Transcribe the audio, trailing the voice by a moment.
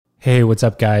Hey, what's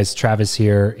up, guys? Travis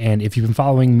here. And if you've been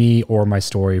following me or my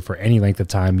story for any length of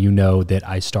time, you know that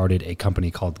I started a company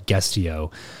called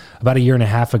Guestio about a year and a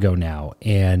half ago now.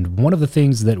 And one of the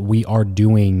things that we are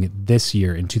doing this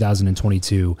year in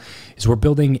 2022 is we're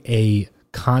building a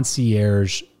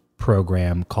concierge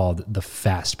program called the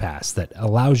Fast Pass that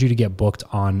allows you to get booked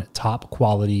on top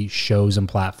quality shows and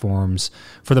platforms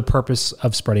for the purpose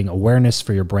of spreading awareness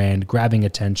for your brand, grabbing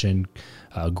attention,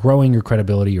 growing your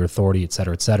credibility, your authority, et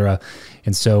cetera, et cetera.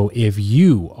 And so if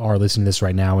you are listening to this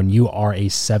right now and you are a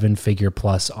 7-figure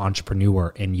plus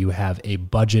entrepreneur and you have a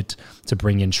budget to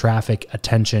bring in traffic,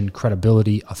 attention,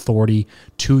 credibility, authority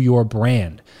to your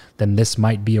brand, then this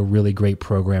might be a really great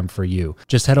program for you.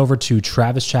 Just head over to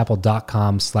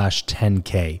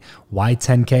travischappell.com/10K. Why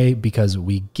 10K? Because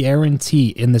we guarantee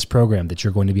in this program that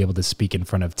you're going to be able to speak in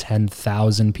front of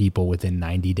 10,000 people within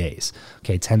 90 days.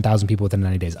 Okay, 10,000 people within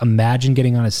 90 days. Imagine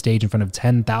getting on a stage in front of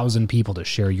 10,000 people to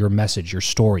share your message, your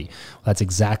story. Well, that's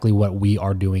exactly what we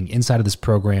are doing inside of this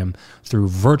program through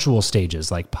virtual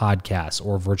stages like podcasts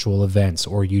or virtual events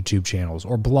or YouTube channels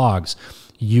or blogs.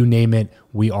 You name it,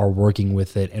 we are working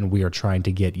with it, and we are trying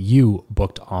to get you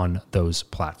booked on those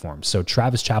platforms. So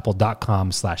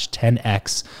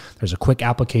travischappell.com/10X. There's a quick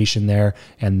application there,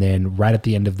 and then right at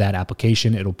the end of that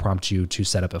application, it'll prompt you to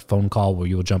set up a phone call where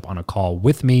you'll jump on a call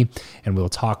with me, and we'll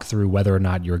talk through whether or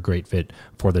not you're a great fit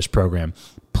for this program.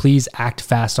 Please act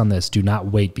fast on this. Do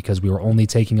not wait, because we are only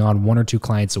taking on 1 or 2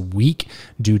 clients a week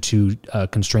due to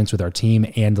constraints with our team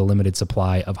and the limited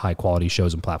supply of high quality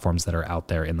shows and platforms that are out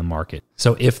there in the market.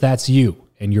 So if that's you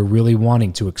and you're really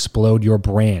wanting to explode your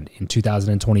brand in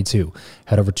 2022,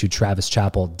 head over to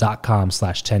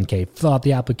travischappell.com/10K, fill out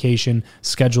the application,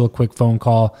 schedule a quick phone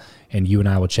call, and you and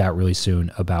I will chat really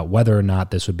soon about whether or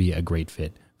not this would be a great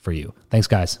fit for you. Thanks,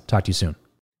 guys. Talk to you soon.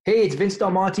 Hey, it's Vince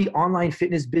Del Monte, online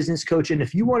fitness business coach. And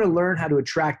if you want to learn how to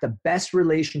attract the best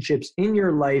relationships in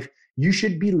your life, you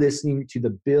should be listening to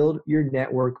the Build Your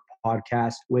Network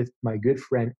podcast with my good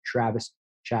friend, Travis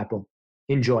Chappell.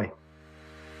 Enjoy.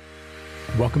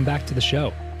 Welcome back to the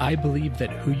show. I believe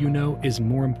that who you know is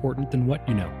more important than what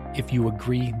you know. If you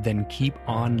agree, then keep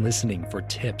on listening for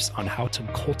tips on how to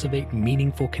cultivate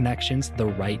meaningful connections the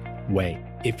right way.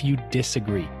 If you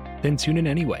disagree, then tune in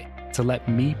anyway to let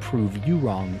me prove you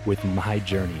wrong with my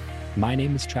journey. My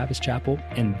name is Travis Chappell,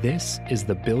 and this is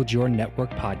the Build Your Network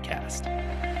podcast.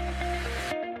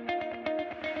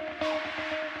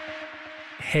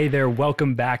 Hey there,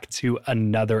 welcome back to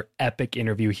another epic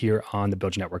interview here on the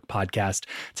Build Your Network podcast.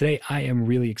 Today, I am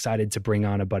really excited to bring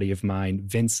on a buddy of mine,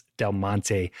 Vince Del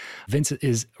Monte. Vince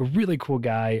is a really cool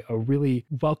guy, a really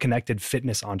well-connected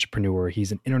fitness entrepreneur.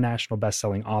 He's an international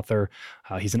best-selling author.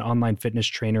 He's an online fitness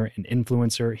trainer and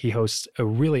influencer. He hosts a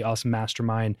really awesome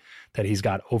mastermind that he's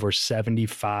got over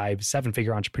 75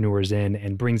 7-figure entrepreneurs in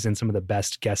and brings in some of the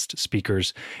best guest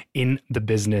speakers in the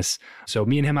business. So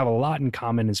me and him have a lot in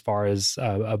common as far as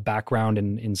a background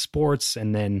in sports,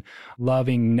 and then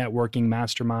loving networking,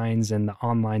 masterminds, and the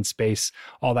online space,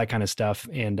 all that kind of stuff.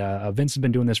 And Vince has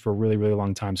been doing this for a really, really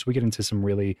long time. So we get into some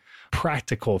really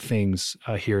practical things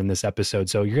here in this episode.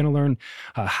 So you're going to learn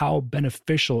how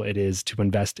beneficial it is to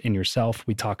invest in yourself.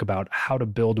 We talk about how to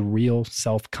build real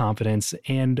self-confidence,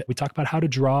 and we talk about how to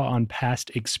draw on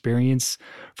past experience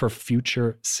for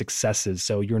future successes.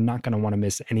 So you're not going to want to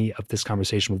miss any of this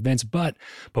conversation with Vince. But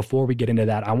before we get into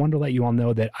that, I wanted to let you all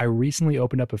know that I recently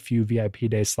opened up a few VIP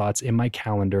day slots in my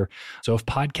calendar. So if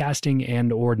podcasting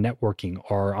and or networking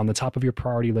are on the top of your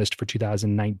priority list for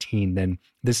 2019, then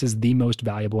this is the most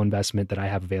valuable investment that I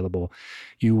have available.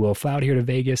 You will fly out here to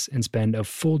Vegas and spend a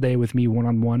full day with me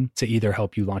one-on-one to either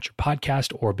help you launch your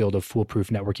podcast or build a foolproof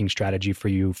networking strategy for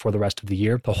you for the rest of the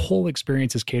year. The whole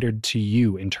experience is catered to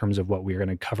you in terms of what we're going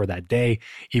to cover that day,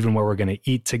 even where we're going to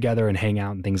eat together and hang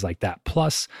out and things like that.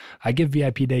 Plus, I give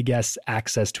VIP day guests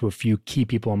access to a few key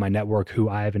people in my network who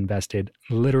I have invested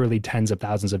literally tens of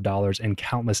thousands of dollars and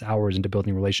countless hours into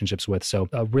building relationships with. So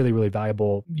a really, really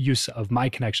valuable use of my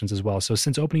connections as well. So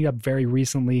since opening up very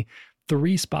recently,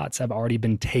 3 spots have already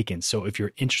been taken. So if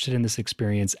you're interested in this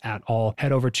experience at all,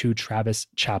 head over to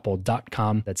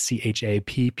travischappell.com. That's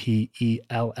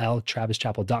CHAPPELL,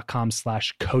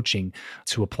 travischappell.com/coaching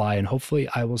to apply. And hopefully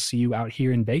I will see you out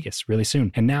here in Vegas really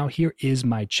soon. And now here is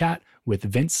my chat with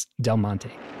Vince Del Monte.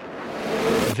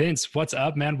 Vince, what's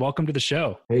up, man? Welcome to the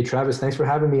show. Hey, Travis, thanks for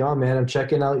having me on, man. I'm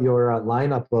checking out your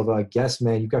lineup of guests,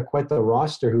 man. You've got quite the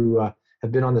roster who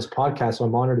have been on this podcast, so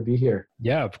I'm honored to be here.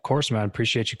 Yeah, of course, man.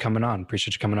 Appreciate you coming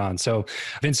on. So,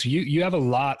 Vince, you have a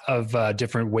lot of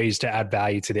different ways to add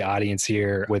value to the audience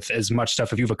here with as much stuff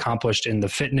that you've accomplished in the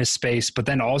fitness space, but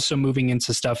then also moving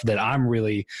into stuff that I'm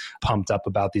really pumped up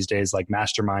about these days, like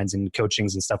masterminds and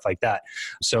coachings and stuff like that.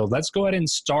 So let's go ahead and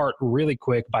start really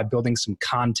quick by building some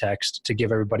context to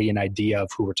give everybody an idea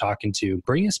of who we're talking to.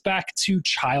 Bring us back to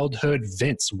childhood,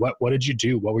 Vince. What did you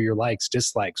do? What were your likes,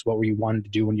 dislikes? What were you wanting to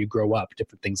do when you grow up?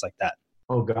 Different things like that.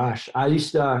 Oh gosh, I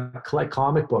used to collect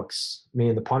comic books. I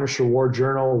mean, the Punisher War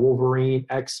Journal, Wolverine,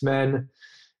 X-Men,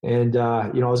 and I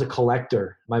was a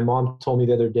collector. My mom told me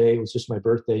the other day, it was just my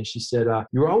birthday, and she said,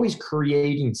 "You're always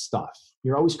creating stuff.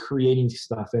 You're always creating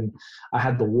stuff." And I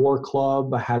had the War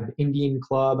Club, I had the Indian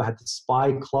Club, I had the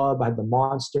Spy Club, I had the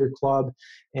Monster Club,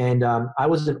 and I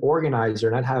was an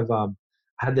organizer. And I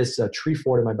had this tree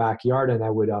fort in my backyard, and I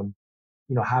would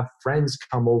have friends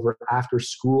come over after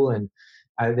school, and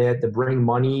they had to bring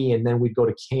money, and then we'd go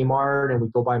to Kmart and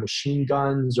we'd go buy machine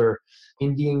guns or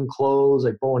Indian clothes,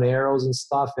 like bow and arrows and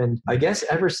stuff. And I guess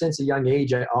ever since a young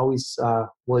age, I always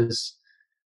was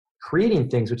creating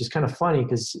things, which is kind of funny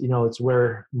because, it's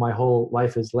where my whole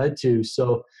life has led to.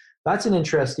 So that's an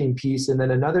interesting piece. And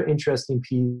then another interesting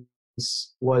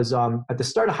piece was at the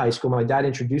start of high school, my dad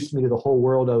introduced me to the whole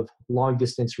world of long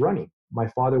distance running. My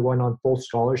father went on full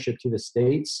scholarship to the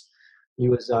States. He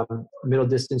was a middle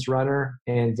distance runner,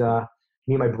 and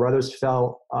me and my brothers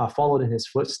followed in his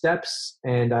footsteps,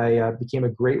 and I became a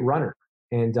great runner.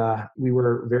 And we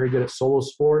were very good at solo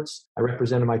sports. I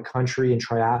represented my country in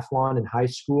triathlon in high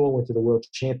school, went to the world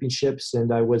championships,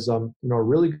 and I was a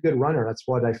really good runner. That's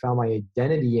what I found my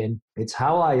identity in. It's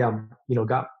how I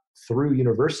got through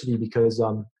university, because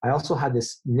I also had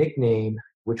this nickname,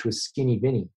 which was Skinny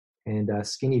Vinny. And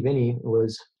Skinny Vinny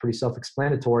was pretty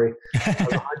self-explanatory. I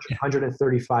was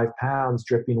 135 pounds,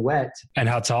 dripping wet. And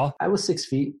how tall? I was 6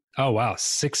 feet. Oh, wow.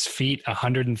 6 feet,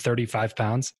 135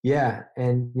 pounds. Yeah.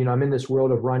 And, I'm in this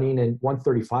world of running, and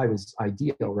 135 is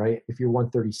ideal, right? If you're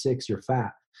 136, you're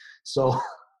fat. So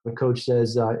the coach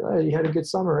says, you had a good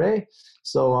summer, eh?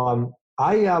 So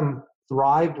I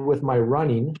thrived with my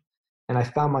running, and I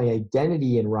found my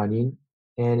identity in running.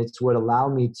 And it's what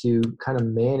allowed me to kind of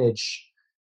manage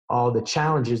all the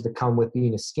challenges that come with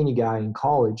being a skinny guy in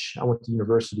college. I went to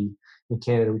university in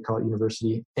Canada. We call it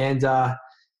university. And that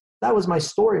was my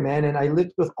story, man. And I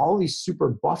lived with all these super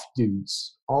buff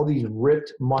dudes, all these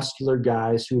ripped, muscular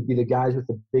guys who would be the guys with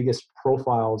the biggest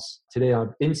profiles today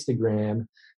on Instagram.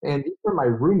 And these were my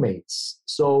roommates.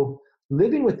 So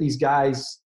living with these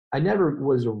guys, I never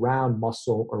was around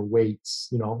muscle or weights.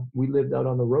 We lived out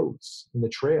on the roads, in the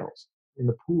trails, in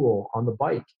the pool, on the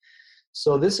bike.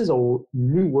 So this is a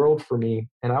new world for me.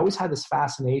 And I always had this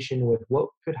fascination with what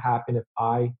could happen if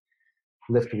I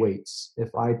lift weights,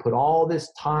 if I put all this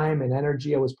time and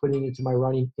energy I was putting into my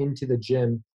running into the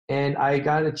gym. And I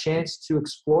got a chance to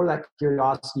explore that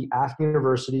curiosity after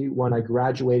university. When I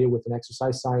graduated with an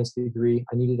exercise science degree,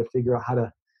 I needed to figure out how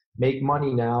to make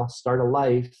money now, start a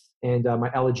life. And my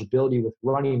eligibility with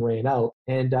running ran out.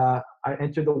 And I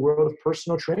entered the world of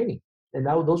personal training. And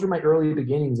those were my early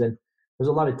beginnings. And there's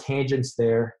a lot of tangents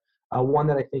there. One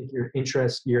that I think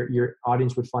your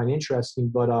audience would find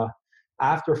interesting. But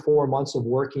after 4 months of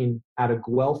working at the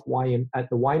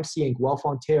YMCA in Guelph,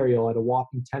 Ontario, at a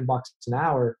whopping $10 an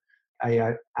hour,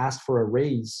 I asked for a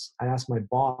raise. I asked my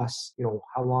boss,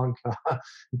 how long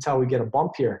until we get a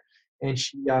bump here? And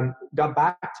she got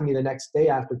back to me the next day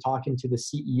after talking to the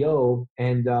CEO,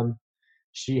 and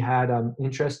she had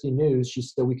interesting news. She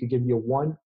said we could give you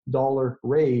a $1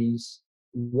 raise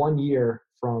 1 year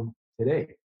from today.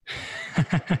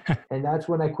 And that's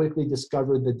when I quickly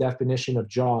discovered the definition of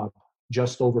job,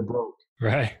 just over broke.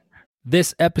 Right.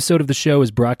 This episode of the show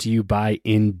is brought to you by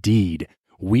Indeed.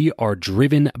 We are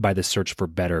driven by the search for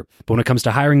better. But when it comes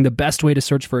to hiring, the best way to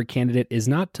search for a candidate is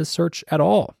not to search at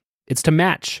all. It's to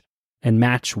match, and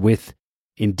match with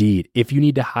Indeed. If you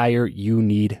need to hire, you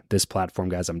need this platform,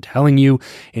 guys. I'm telling you,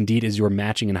 Indeed is your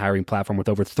matching and hiring platform with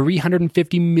over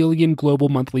 350 million global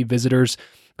monthly visitors,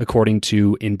 according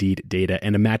to Indeed data,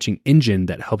 and a matching engine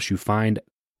that helps you find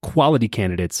quality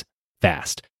candidates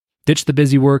fast. Ditch the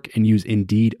busy work and use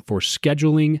Indeed for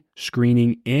scheduling,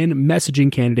 screening, and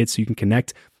messaging candidates so you can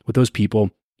connect with those people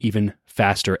even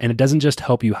faster. And it doesn't just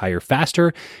help you hire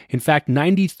faster. In fact,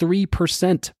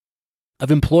 93%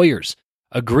 of employers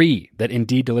agree that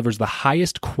Indeed delivers the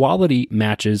highest quality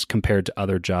matches compared to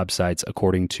other job sites,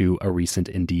 according to a recent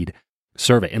Indeed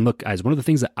survey. And look, guys, one of the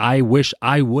things that I wish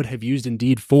I would have used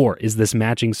Indeed for is this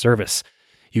matching service.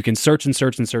 You can search and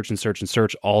search and search and search and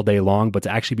search all day long, but to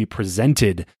actually be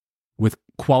presented with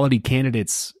quality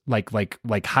candidates,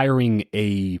 like hiring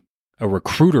a a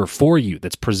recruiter for you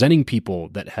that's presenting people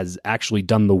that has actually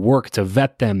done the work to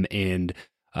vet them and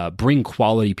bring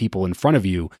quality people in front of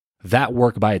you, that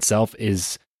work by itself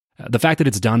is the fact that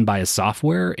it's done by a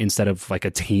software instead of like a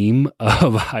team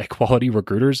of high quality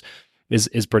recruiters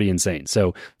is pretty insane.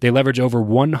 So they leverage over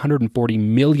 140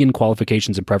 million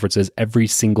qualifications and preferences every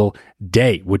single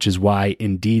day, which is why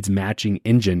Indeed's matching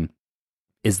engine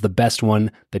is the best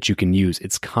one that you can use.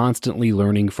 It's constantly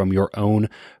learning from your own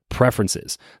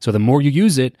preferences. So the more you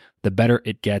use it, the better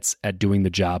it gets at doing the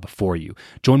job for you.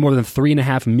 Join more than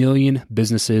 3.5 million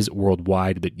businesses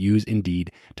worldwide that use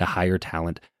Indeed to hire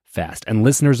talent fast. And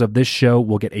listeners of this show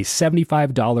will get a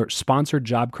 $75 sponsored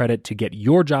job credit to get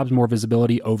your jobs more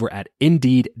visibility over at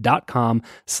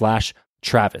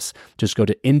Indeed.com/Travis. Just go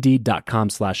to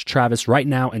Indeed.com/Travis right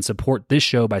now and support this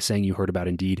show by saying you heard about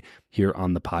Indeed here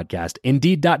on the podcast.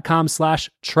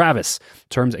 Indeed.com/Travis.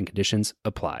 Terms and conditions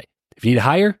apply. If you need to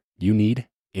hire, you need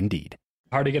Indeed.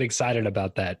 Hard to get excited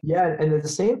about that. Yeah, and at the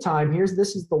same time,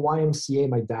 this is the YMCA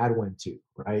my dad went to,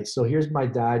 right? So here's my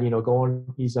dad, going.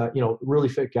 He's a really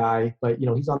fit guy, but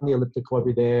he's on the elliptical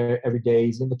every day.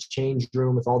 He's in the change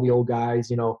room with all the old guys,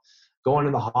 going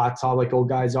in the hot tub like old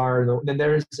guys are. And then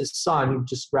there's his son who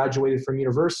just graduated from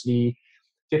university,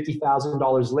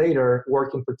 $50,000 later,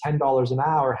 working for $10 an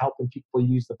hour, helping people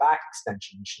use the back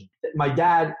extension machine. My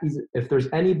dad, if there's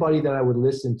anybody that I would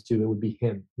listen to, it would be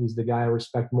him. He's the guy I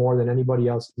respect more than anybody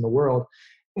else in the world.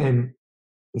 And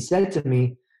he said to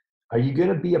me, "Are you going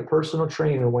to be a personal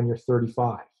trainer when you're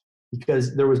 35?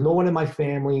 Because there was no one in my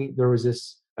family. There was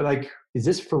this, like, is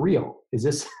this for real?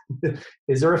 Is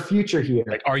there a future here?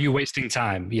 Like, are you wasting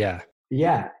time?" Yeah.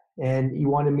 Yeah. And he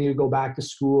wanted me to go back to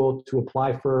school to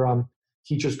apply for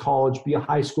teacher's college, be a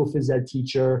high school phys ed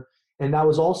teacher. And that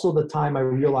was also the time I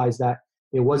realized that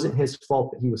it wasn't his fault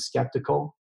that he was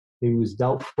skeptical. He was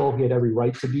doubtful. He had every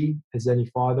right to be, as any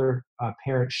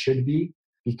parent should be,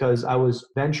 because I was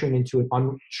venturing into an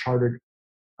uncharted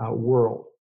world.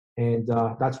 And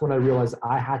that's when I realized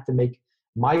I had to make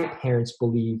my parents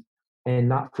believe and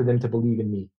not for them to believe in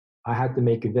me. I had to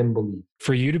make them believe.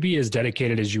 For you to be as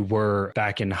dedicated as you were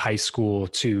back in high school,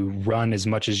 to run as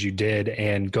much as you did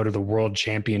and go to the world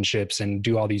championships and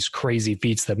do all these crazy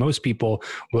feats that most people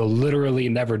will literally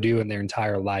never do in their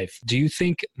entire life, do you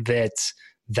think that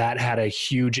had a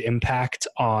huge impact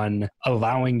on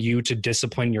allowing you to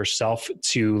discipline yourself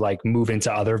to like move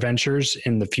into other ventures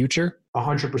in the future?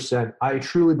 100%. I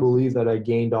truly believe that I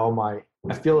gained I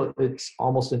feel it's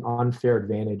almost an unfair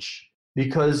advantage.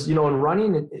 Because, in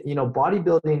running,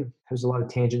 bodybuilding, there's a lot of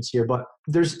tangents here, but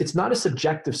it's not a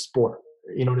subjective sport.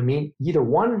 You know what I mean? Either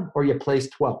won or you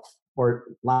placed 12th or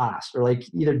last, or like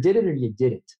either did it or you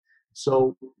didn't.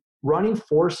 So running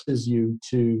forces you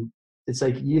it's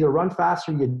like you either run fast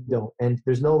or you don't. And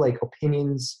there's no like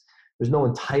opinions. There's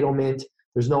no entitlement.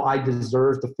 There's no, I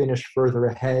deserve to finish further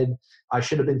ahead. I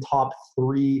should have been top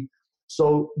 3.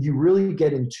 So you really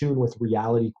get in tune with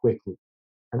reality quickly.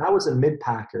 And I was a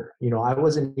mid-packer. I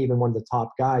wasn't even one of the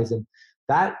top guys. And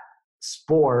that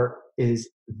sport is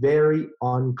very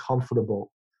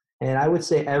uncomfortable. And I would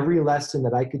say every lesson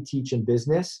that I could teach in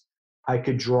business, I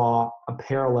could draw a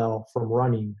parallel from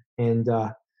running. And,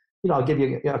 I'll give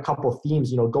you a couple of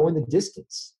themes, going the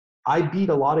distance. I beat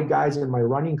a lot of guys in my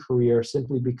running career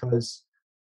simply because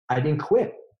I didn't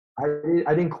quit. I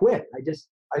didn't quit.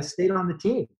 I stayed on the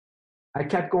team. I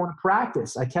kept going to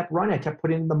practice. I kept running. I kept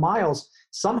putting in the miles.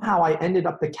 Somehow I ended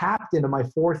up the captain in my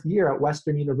 4th year at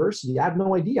Western University. I have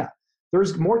no idea.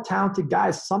 There's more talented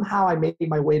guys. Somehow I made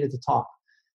my way to the top.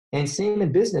 And same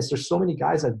in business. There's so many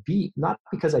guys I beat, not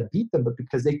because I beat them, but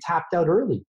because they tapped out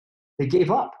early. They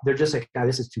gave up. They're just like,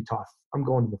 this is too tough. I'm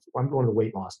going to the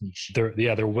weight loss niche.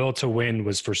 Their will to win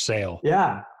was for sale.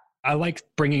 Yeah. I like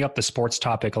bringing up the sports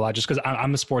topic a lot just because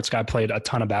I'm a sports guy. I played a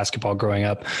ton of basketball growing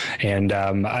up, and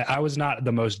I was not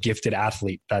the most gifted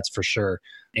athlete, that's for sure.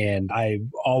 And I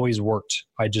always worked.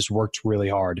 I just worked really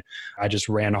hard. I just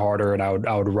ran harder, and I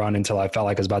would run until I felt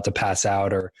like I was about to pass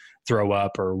out or throw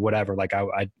up or whatever. Like I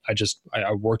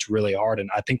worked really hard.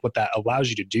 And I think what that allows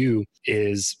you to do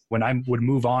is when I would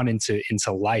move on into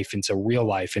life, into real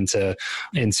life, into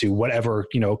whatever,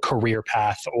 career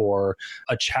path or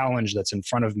a challenge that's in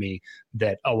front of me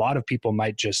that a lot of people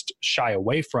might just shy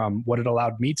away from, what it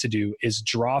allowed me to do is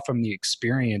draw from the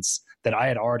experience that I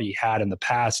had already had in the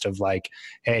past of like,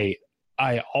 hey,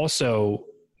 I also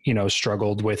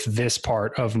struggled with this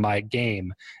part of my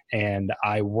game and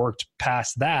I worked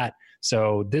past that.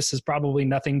 So this is probably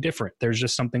nothing different. There's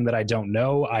just something that I don't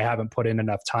know. I haven't put in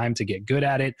enough time to get good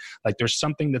at it. Like there's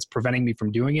something that's preventing me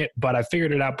from doing it, but I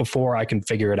figured it out before. I can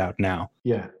figure it out now.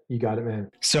 Yeah. You got it, man.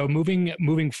 So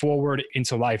moving forward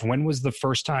into life, when was the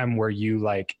first time where you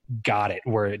like got it,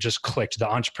 where it just clicked? The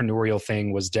entrepreneurial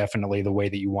thing was definitely the way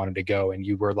that you wanted to go, and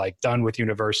you were like, done with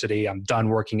university. I'm done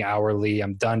working hourly.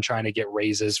 I'm done trying to get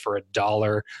raises for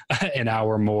 $1 an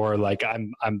hour more. Like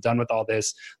I'm done with all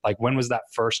this. Like, when was that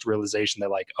first realization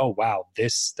that like, oh wow,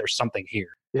 there's something here?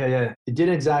 Yeah. It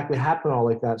didn't exactly happen all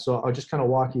like that. So I'll just kind of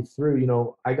walk you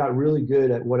through. I got really good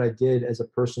at what I did as a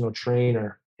personal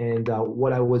trainer. And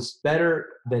what I was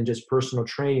better than just personal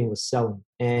training was selling.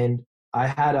 And I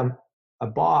had a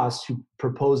boss who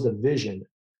proposed a vision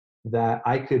that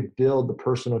I could build the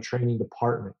personal training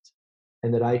department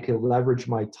and that I could leverage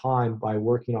my time by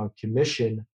working on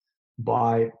commission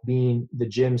by being the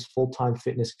gym's full-time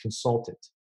fitness consultant.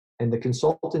 And the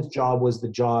consultant's job was the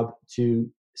job to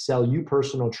sell you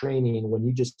personal training when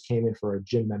you just came in for a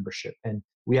gym membership. And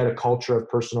we had a culture of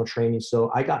personal training.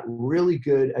 So I got really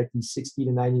good at these 60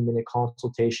 to 90 minute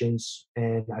consultations.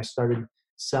 And I started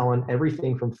selling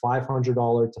everything from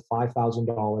 $500 to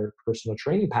 $5,000 personal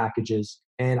training packages.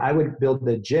 And I would build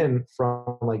the gym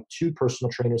from like 2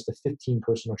 personal trainers to 15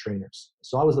 personal trainers.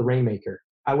 So I was the rainmaker.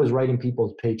 I was writing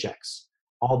people's paychecks.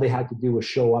 All they had to do was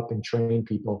show up and train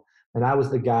people. And I was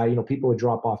the guy, people would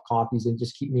drop off coffees and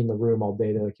just keep me in the room all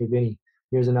day. They're like, hey, Vinny,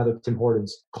 here's another Tim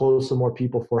Hortons. Close some more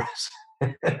people for us.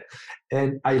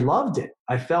 And I loved it.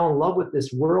 I fell in love with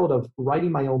this world of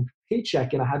writing my own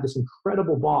paycheck. And I had this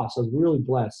incredible boss. I was really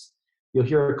blessed. You'll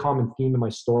hear a common theme in my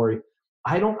story.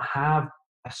 I don't have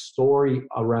a story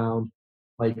around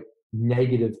like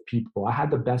negative people. I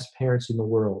had the best parents in the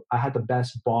world. I had the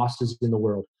best bosses in the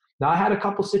world. Now, I had a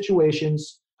couple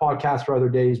situations, podcasts for other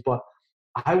days, but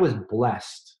I was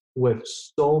blessed with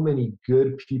so many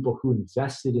good people who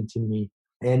invested into me.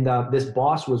 And this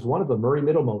boss was one of them, Murray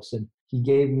Middlemost. And he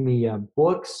gave me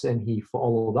books, and he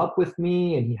followed up with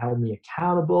me, and he held me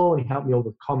accountable, and he helped me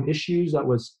overcome issues that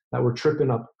were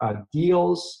tripping up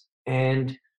deals.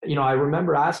 And I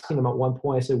remember asking him at one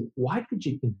point, I said, why did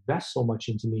you invest so much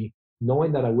into me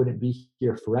knowing that I wouldn't be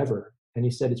here forever? And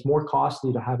he said, it's more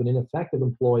costly to have an ineffective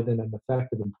employee than an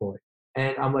effective employee.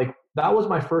 And I'm like, that was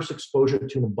my first exposure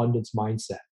to an abundance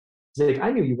mindset. He's like, I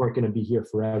knew you weren't going to be here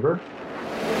forever.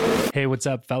 Hey, what's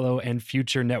up, fellow and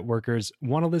future networkers?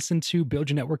 Want to listen to Build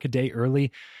Your Network a day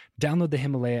early? Download the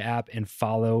Himalaya app and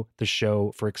follow the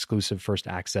show for exclusive first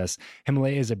access.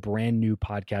 Himalaya is a brand new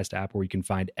podcast app where you can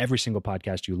find every single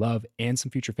podcast you love and some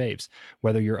future faves.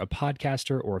 Whether you're a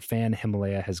podcaster or a fan,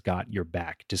 Himalaya has got your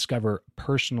back. Discover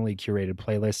personally curated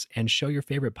playlists and show your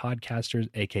favorite podcasters,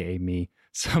 aka me,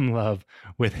 some love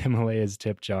with Himalaya's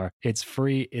tip jar. It's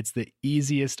free. It's the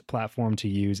easiest platform to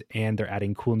use, and they're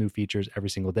adding cool new features every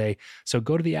single day. So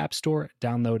go to the App Store,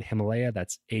 download Himalaya.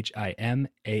 That's Himalaya.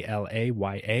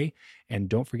 And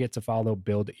don't forget to follow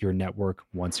Build Your Network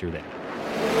once you're there.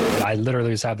 I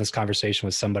literally was having this conversation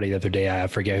with somebody the other day. I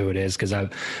forget who it is because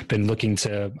I've been looking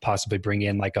to possibly bring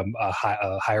in like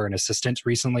hire an assistant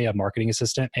recently, a marketing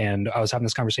assistant. And I was having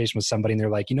this conversation with somebody, and they're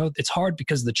like, it's hard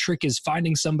because the trick is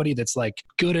finding somebody that's like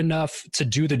good enough to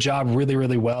do the job really,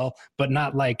 really well, but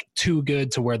not like too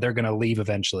good to where they're going to leave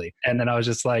eventually. And then I was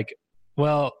just like,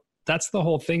 well, that's the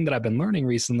whole thing that I've been learning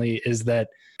recently, is that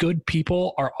good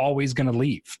people are always going to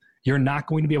leave. You're not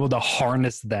going to be able to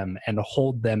harness them and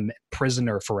hold them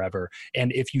prisoner forever.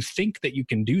 And if you think that you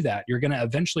can do that, you're going to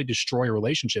eventually destroy a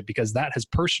relationship, because that has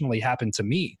personally happened to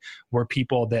me, where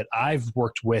people that I've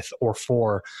worked with or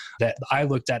for that I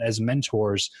looked at as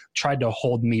mentors tried to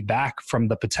hold me back from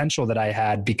the potential that I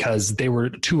had because they were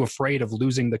too afraid of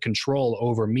losing the control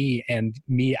over me and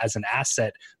me as an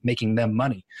asset, making them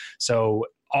money. So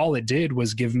all it did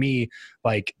was give me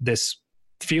like this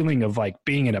feeling of like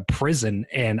being in a prison,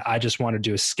 and I just wanted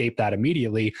to escape that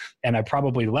immediately. And I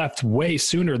probably left way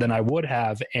sooner than I would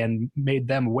have, and made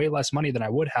them way less money than I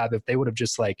would have if they would have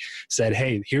just like said,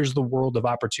 hey, here's the world of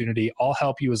opportunity. I'll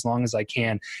help you as long as I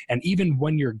can. And even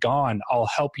when you're gone, I'll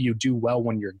help you do well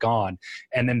when you're gone.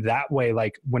 And then that way,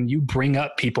 like when you bring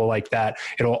up people like that,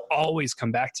 it'll always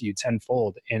come back to you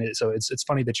tenfold. And so it's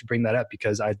funny that you bring that up,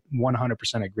 because I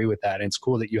 100% agree with that. And it's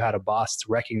cool that you had a boss to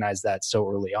recognize that so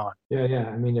early on. Yeah.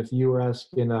 I mean, if you were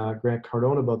asking Grant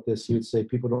Cardone about this, he would say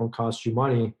people don't cost you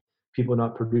money. People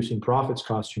not producing profits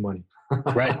cost you money.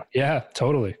 Right. Yeah,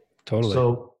 totally.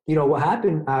 So, what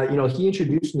happened, he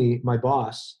introduced me, my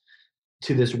boss,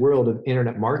 to this world of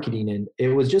internet marketing. And it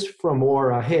was just from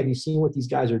more, hey, have you seen what these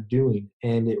guys are doing?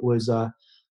 And it was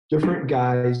different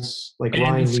guys like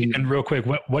Ryan Lee. And real quick,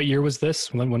 what year was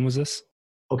this? When was this?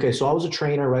 Okay, so I was a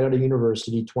trainer right out of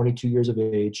university, 22 years of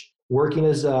age, working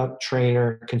as a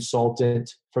trainer, consultant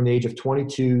from the age of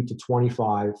 22 to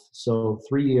 25. So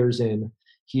 3 years in,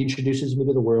 he introduces me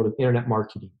to the world of internet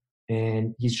marketing.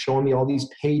 and he's showing me all these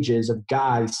pages of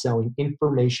guys selling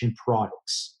information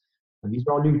products. And these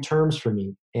are all new terms for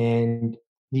me. And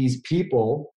these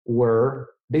people were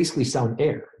basically selling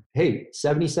air. Hey,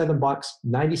 $77,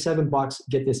 $97,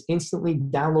 get this instantly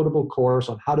downloadable course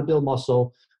on how to build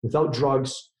muscle without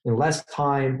drugs, in less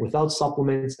time, without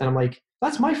supplements. And I'm like,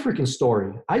 that's my freaking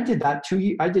story. I did that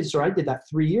 3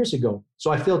 years ago.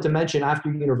 So I failed to mention, after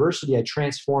university, I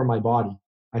transformed my body.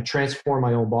 I transformed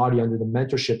my own body under the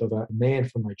mentorship of a man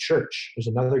from my church. There's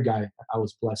another guy I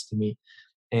was blessed to meet.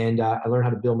 And I learned how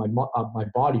to build my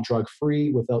body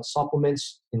drug-free, without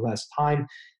supplements, in less time.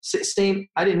 Same,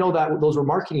 I didn't know that those were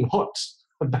marketing hooks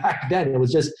back then. It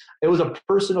was a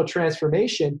personal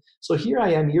transformation. So here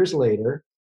I am years later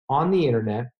on the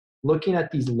internet, looking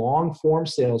at these long form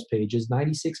sales pages,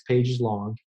 96 pages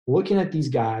long, looking at these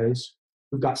guys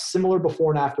who've got similar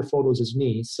before and after photos as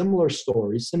me, similar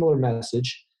stories, similar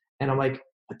message. And I'm like,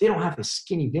 but they don't have the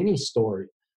skinny Vinny story.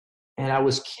 And I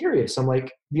was curious. I'm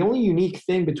like, the only unique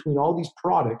thing between all these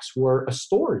products were a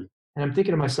story. And I'm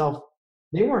thinking to myself,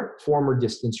 they weren't former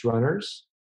distance runners,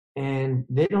 and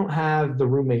they don't have the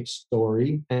roommate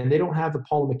story, and they don't have the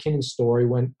Paula McKinnon story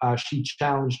when she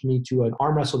challenged me to an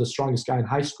arm wrestle the strongest guy in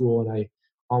high school, and I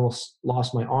almost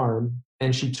lost my arm.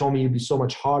 And she told me it'd be so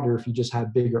much harder if you just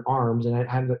had bigger arms. And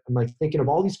I'm like thinking of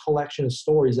all these collection of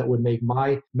stories that would make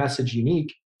my message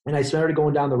unique. And I started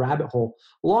going down the rabbit hole.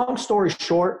 Long story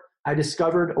short, I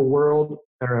discovered a world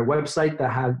or a website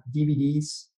that had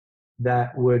DVDs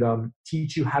that would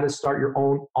teach you how to start your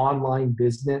own online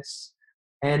business.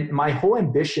 And my whole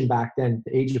ambition back then,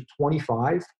 at the age of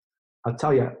 25, I'll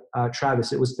tell you,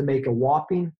 Travis, it was to make a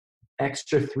whopping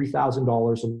extra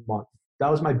 $3,000 a month.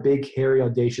 That was my big, hairy,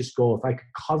 audacious goal. If I could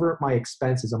cover my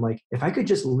expenses, I'm like, if I could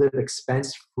just live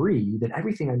expense free, then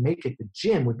everything I make at the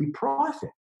gym would be profit.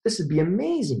 This would be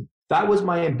amazing. That was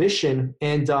my ambition.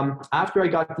 And after I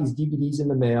got these DVDs in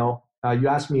the mail, you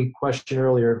asked me a question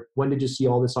earlier, when did you see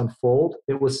all this unfold?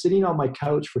 It was sitting on my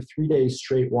couch for 3 days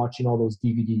straight watching all those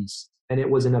DVDs. And it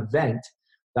was an event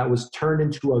that was turned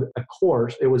into a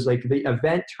course. It was like the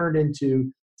event turned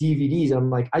into DVDs. And I'm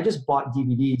like, I just bought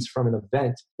DVDs from an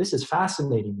event. This is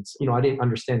fascinating. It's, I didn't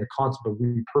understand the concept of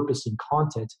repurposing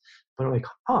content, but I'm like,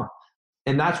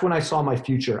 And that's when I saw my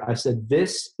future. I said,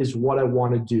 this is what I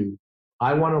want to do.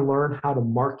 I want to learn how to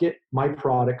market my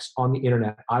products on the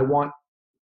internet. I want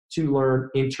to learn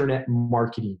internet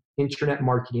marketing. Internet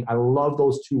marketing. I love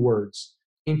those two words.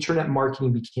 Internet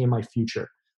marketing became my future.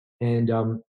 And,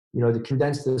 to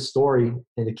condense the story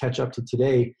and to catch up to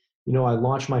today, I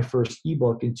launched my first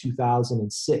ebook in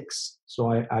 2006.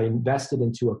 So I invested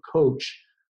into a coach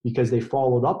because they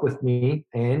followed up with me.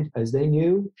 And as they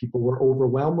knew, people were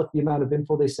overwhelmed with the amount of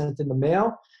info they sent in the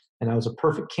mail. And I was a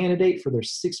perfect candidate for their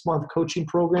 6-month coaching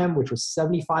program, which was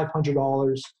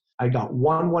 $7,500. I got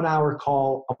one hour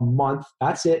call a month.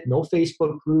 That's it. No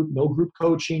Facebook group, no group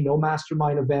coaching, no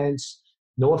mastermind events,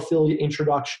 no affiliate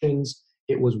introductions.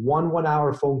 It was one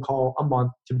hour phone call a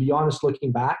month. To be honest,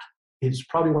 looking back, it's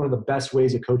probably one of the best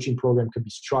ways a coaching program could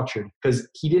be structured, because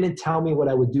he didn't tell me what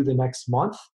I would do the next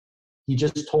month. He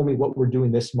just told me what we're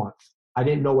doing this month. I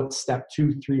didn't know what step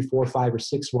 2, 3, 4, 5, or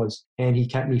 6 was. And he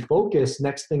kept me focused.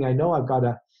 Next thing I know, I've got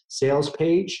a sales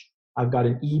page. I've got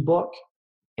an ebook.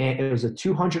 And it was a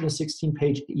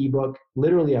 216-page ebook,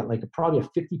 literally probably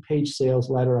a 50-page sales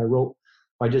letter I wrote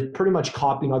by just pretty much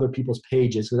copying other people's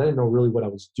pages, because I didn't know really what I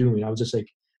was doing. I was just like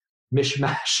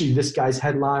mishmashing this guy's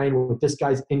headline with this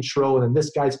guy's intro, and then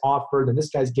this guy's offer, then this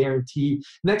guy's guarantee.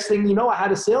 Next thing you know, I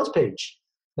had a sales page.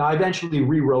 Now, I eventually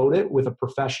rewrote it with a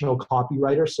professional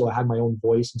copywriter, so I had my own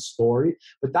voice and story.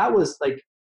 But that was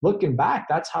looking back,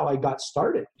 that's how I got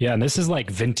started. Yeah. And this is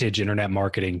like vintage internet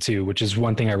marketing too, which is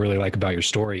one thing I really like about your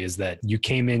story, is that you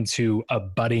came into a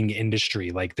budding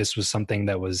industry. Like, this was something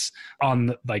that was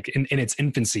on in its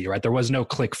infancy, right? There was no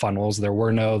click funnels. There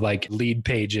were no lead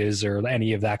pages or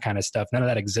any of that kind of stuff. None of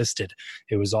that existed.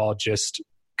 It was all just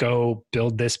go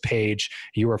build this page.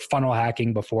 You were funnel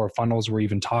hacking before funnels were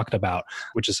even talked about,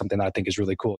 which is something that I think is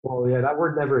really cool. Well, yeah, that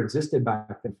word never existed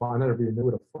back then. I never even knew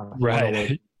what a funnel was.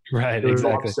 Right. Right. There was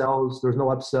exactly. no upsells. There was no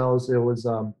upsells. There was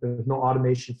no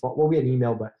automation. Well, we had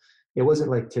email, but it wasn't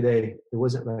like today. It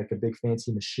wasn't like a big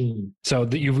fancy machine. So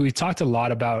we talked a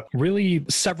lot about really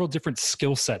several different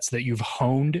skill sets that you've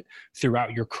honed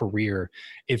throughout your career.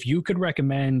 If you could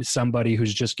recommend somebody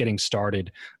who's just getting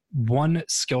started, one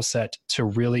skill set to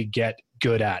really get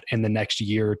good at in the next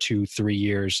year, 2, 3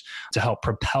 years to help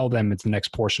propel them into the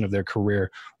next portion of their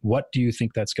career, what do you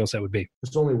think that skill set would be?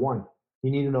 There's only one. You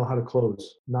need to know how to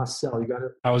close, not sell. You got to.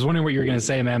 I was wondering what you were going to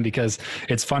say, man, because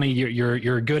it's funny.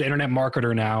 You're a good internet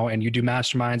marketer now, and you do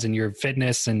masterminds and your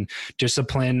fitness and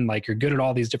discipline. Like, you're good at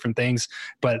all these different things.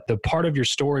 But the part of your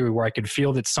story where I could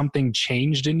feel that something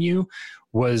changed in you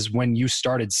was when you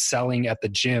started selling at the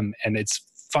gym. And it's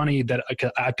funny that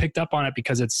I picked up on it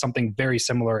because it's something very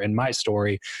similar in my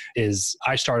story. Is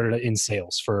I started in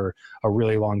sales for a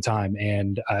really long time,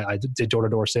 and I did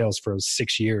door-to-door sales for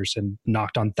 6 years and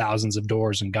knocked on thousands of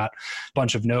doors and got a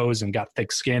bunch of no's and got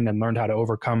thick skin and learned how to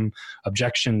overcome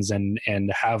objections and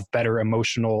have better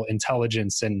emotional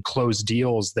intelligence and close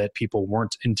deals that people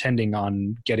weren't intending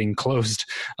on getting closed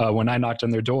when I knocked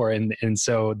on their door. And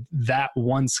so that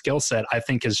one skill set, I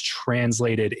think, has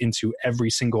translated into every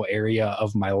single area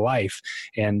of my life.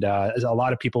 And a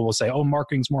lot of people will say, oh,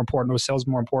 marketing's more important, oh, sales is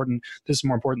more important, this is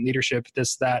more important, leadership,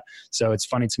 this, that. So it's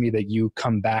funny to me that you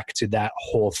come back to that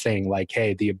whole thing. Like,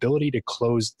 hey, the ability to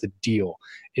close the deal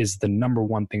is the number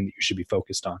one thing that you should be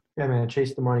focused on. Yeah, man,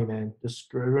 chase the money, man. Just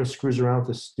everyone screws around with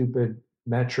this stupid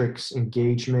metrics,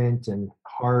 engagement, and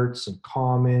hearts and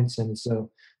comments, and so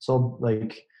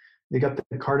like they got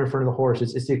the cart in front of the horse.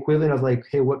 It's the equivalent of like,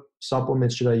 hey, what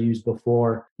supplements should I use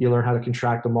before you learn how to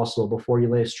contract a muscle, before you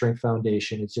lay a strength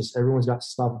foundation? It's just everyone's got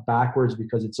stuff backwards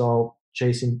because it's all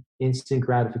chasing instant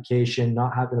gratification,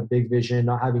 not having a big vision,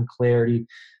 not having clarity.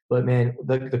 But man,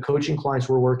 the coaching clients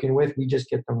we're working with, we just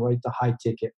get them right to high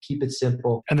ticket. Keep it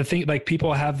simple. And the thing, like,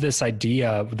 people have this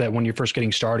idea that when you're first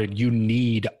getting started, you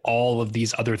need all of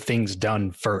these other things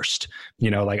done first.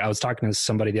 You know, like I was talking to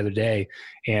somebody the other day,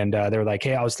 and they were like,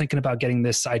 hey, I was thinking about getting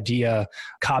this idea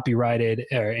copyrighted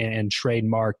and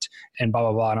trademarked and blah,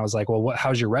 blah, blah. And I was like, well,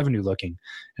 how's your revenue looking?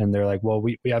 And they're like, well,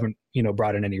 we haven't,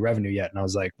 brought in any revenue yet. And I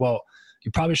was like, well,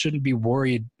 you probably shouldn't be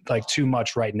worried like too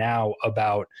much right now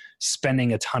about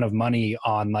spending a ton of money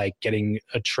on like getting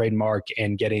a trademark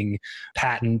and getting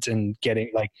patent and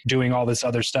getting like doing all this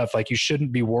other stuff. Like, you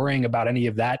shouldn't be worrying about any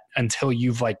of that until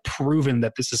you've like proven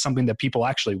that this is something that people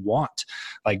actually want.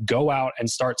 Like, go out and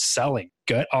start selling.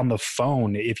 Get on the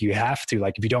phone if you have to.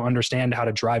 Like, if you don't understand how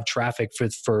to drive traffic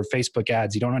for Facebook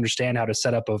ads, you don't understand how to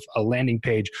set up a landing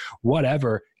page,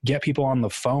 whatever, get people on the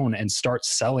phone and start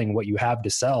selling what you have to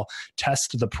sell.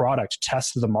 Test the product,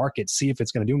 test the market, see if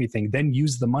it's going to do anything. Then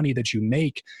use the money that you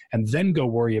make and then go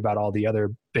worry about all the other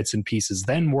bits and pieces.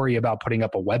 Then worry about putting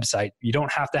up a website. You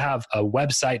don't have to have a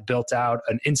website built out,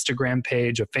 an Instagram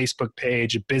page, a Facebook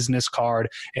page, a business card,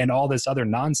 and all this other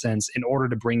nonsense in order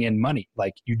to bring in money.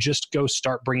 Like, you just go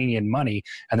start bringing in money,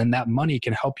 and then that money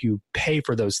can help you pay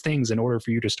for those things in order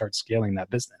for you to start scaling that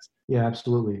business. Yeah,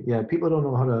 absolutely. Yeah, people don't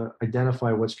know how to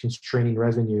identify what's constraining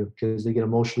revenue because they get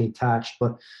emotionally attached.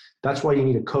 But that's why you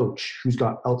need a coach who's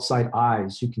got outside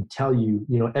eyes who can tell you,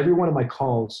 every one of my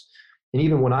calls, and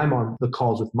even when I'm on the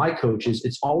calls with my coaches,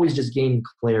 it's always just gaining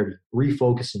clarity,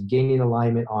 refocusing, gaining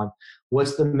alignment on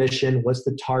what's the mission, what's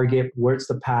the target, where's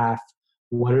the path,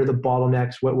 what are the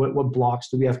bottlenecks, what blocks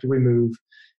do we have to remove,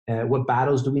 what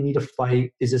battles do we need to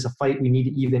fight? Is this a fight we need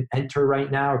to even enter right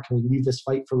now, or can we leave this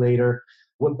fight for later?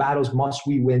 What battles must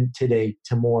we win today,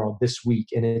 tomorrow, this week?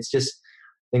 And it's just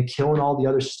then killing all the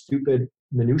other stupid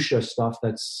minutia stuff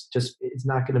that's just, it's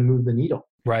not going to move the needle.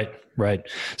 Right.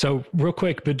 So real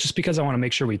quick, but just because I want to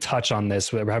make sure we touch on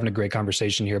this, we're having a great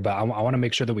conversation here, but I want to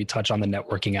make sure that we touch on the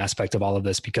networking aspect of all of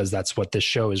this, because that's what this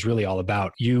show is really all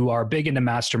about. You are big into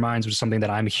masterminds, which is something that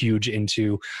I'm huge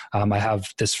into. I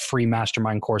have this free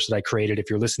mastermind course that I created. If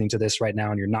you're listening to this right now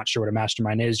and you're not sure what a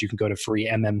mastermind is, you can go to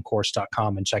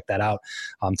freemmcourse.com and check that out.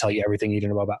 Tell you everything you need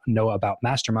to know about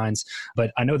masterminds.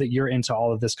 But I know that you're into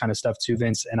all of this kind of stuff too,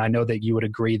 Vince. And I know that you would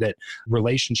agree that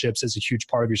relationships is a huge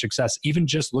part of your success. Even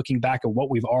just looking back at what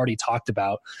we've already talked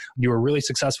about, you were really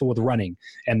successful with running.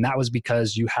 And that was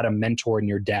because you had a mentor in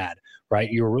your dad, right?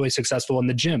 You were really successful in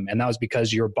the gym. And that was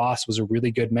because your boss was a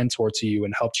really good mentor to you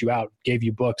and helped you out, gave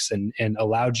you books and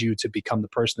allowed you to become the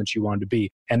person that you wanted to be.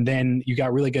 And then you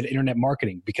got really good at internet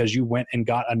marketing because you went and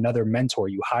got another mentor.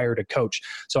 You hired a coach.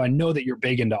 So I know that you're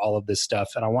big into all of this stuff.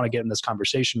 And I want to get in this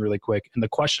conversation really quick. And the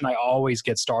question I always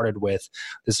get started with,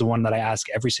 this is the one that I ask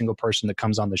every single person that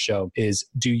comes on the show, is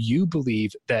do you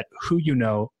believe that who you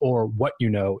know or what you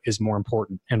know is more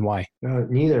important, and why?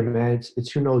 Neither, man.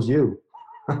 It's who knows you.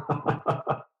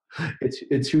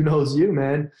 It's who knows you,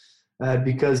 man.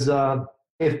 Because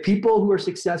if people who are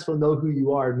successful know who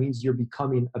you are, it means you're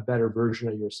becoming a better version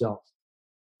of yourself,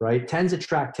 right? 10s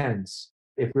attract 10s.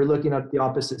 If we're looking at the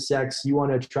opposite sex, you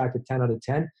want to attract a 10 out of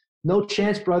 10. No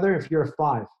chance, brother, if you're a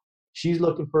 5. She's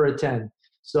looking for a 10.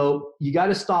 So you got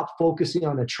to stop focusing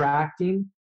on attracting.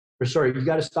 Let me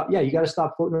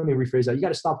rephrase that. You got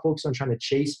to stop focusing on trying to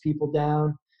chase people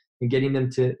down and getting them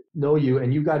to know you,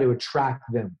 and you got to attract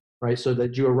them, right? So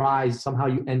that you arise, somehow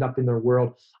you end up in their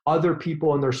world. Other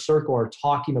people in their circle are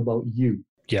talking about you.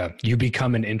 Yeah, you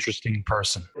become an interesting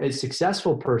person. A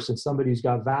successful person, somebody who's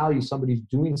got value, somebody who's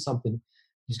doing something,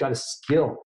 who's got a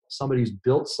skill, somebody who's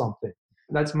built something.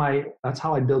 That's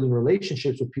how I'm building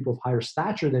relationships with people of higher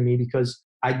stature than me, because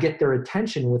I get their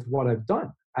attention with what I've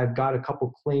done. I've got a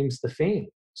couple claims to fame.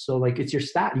 So like, it's your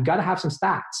stat. You got to have some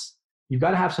stats. You've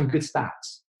got to have some good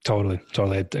stats. Totally.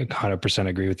 I 100%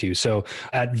 agree with you. So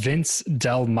at Vince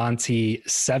Del Monte,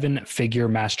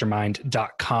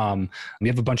 7figuremastermind.com, we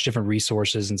have a bunch of different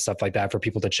resources and stuff like that for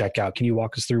people to check out. Can you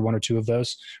walk us through one or two of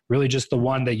those? Really just the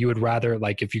one that you would rather,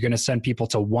 like, if you're going to send people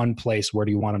to one place, where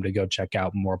do you want them to go check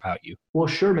out more about you? Well,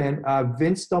 sure, man.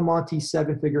 Vince Del Monte,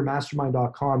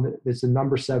 7figuremastermind.com. It's the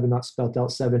number 7, not spelled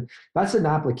out 7. That's an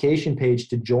application page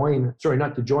to join,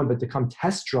 not to join, but to come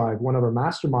test drive one of our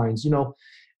masterminds,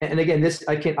 And again,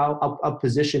 I'll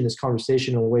position this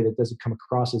conversation in a way that doesn't come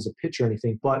across as a pitch or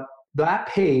anything. But that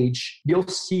page, you'll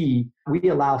see we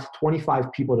allow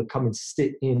 25 people to come and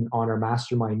sit in on our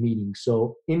mastermind meetings.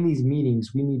 So in these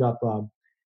meetings, we meet up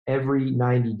every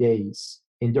 90 days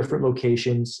in different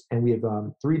locations. And we have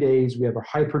 3 days. We have our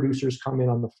high producers come in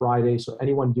on the Friday. So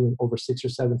anyone doing over 6 or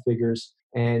 7 figures.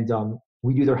 And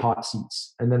we do their hot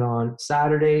seats. And then on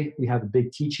Saturday, we have a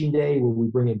big teaching day where we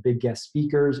bring in big guest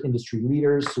speakers, industry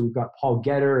leaders. So we've got Paul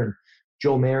Getter and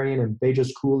Joe Marion and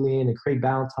Bejos Koulian and Craig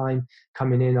Ballantyne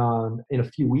coming in a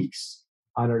few weeks.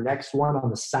 On our next one, on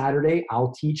the Saturday,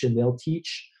 I'll teach and they'll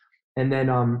teach. And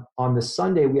then on the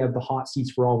Sunday, we have the hot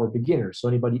seats for all of our beginners. So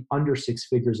anybody under 6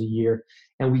 figures a year.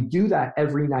 And we do that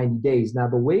every 90 days. Now,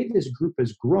 the way this group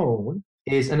has grown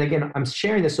is, and again, I'm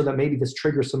sharing this so that maybe this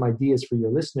triggers some ideas for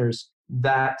your listeners,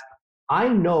 that I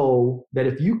know that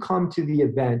if you come to the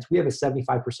event, we have a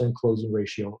 75% closing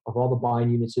ratio of all the buying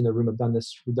units in the room. We've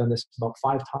done this about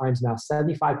 5 times now.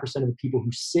 75% of the people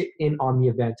who sit in on the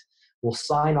event will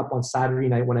sign up on Saturday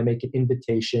night when I make an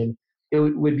invitation. It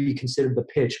would be considered the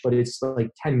pitch, but it's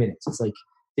like 10 minutes.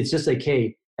 It's just like,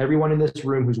 hey, everyone in this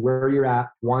room who's where you're at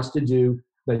wants to do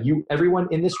that. Everyone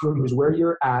in this room who's where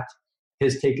you're at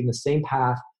has taken the same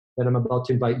path that I'm about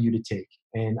to invite you to take.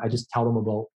 And I just tell them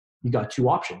about, you got 2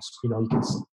 options. You can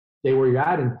stay where you're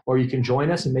at, or you can join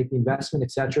us and make the investment,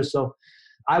 etc. So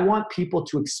I want people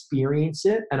to experience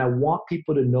it, and I want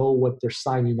people to know what they're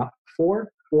signing up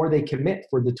for, or they commit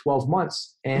for the 12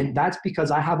 months. And that's because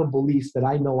I have a belief that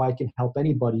I know I can help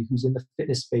anybody who's in the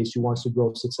fitness space who wants to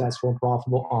grow a successful and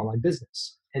profitable online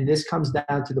business. And this comes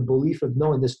down to the belief of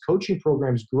knowing this coaching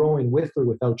program is growing with or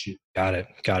without you. Got it.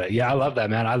 Yeah, I love that,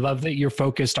 man. I love that you're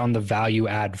focused on the value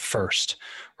add first,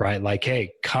 right? Like,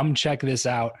 hey, come check this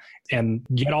out and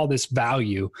get all this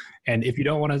value. And if you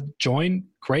don't want to join,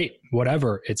 great,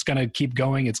 whatever. It's going to keep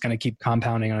going. It's going to keep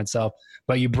compounding on itself.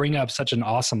 But you bring up such an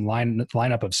awesome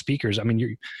lineup of speakers. I mean,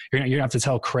 you're gonna have to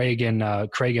tell Craig and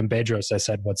Bedros I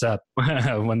said what's up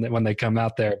when they come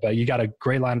out there. But you got a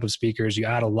great lineup of speakers. You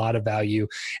add a lot of value,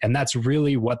 and that's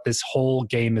really what this whole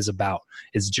game is about.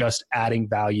 Is just adding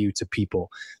value to people.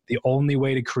 The only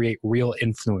way to create real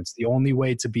influence, the only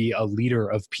way to be a leader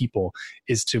of people,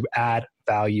 is to add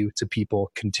value to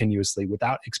people continuously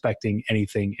without expecting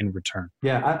anything in return.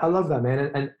 Yeah, I love that,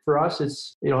 man. And for us,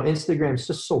 it's, Instagram's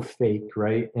just so fake,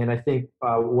 right? And I think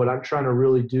what I'm trying to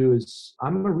really do is,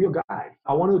 I'm a real guy.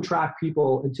 I want to attract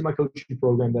people into my coaching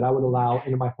program that I would allow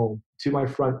into my home, to my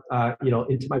front,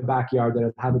 into my backyard, that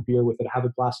I'd have a beer with, that I'd have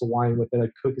a glass of wine with, that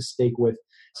I'd cook a steak with,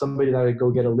 somebody that I'd go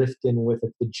get a lift in with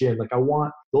at the gym.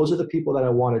 Those are the people that I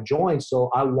want to join. So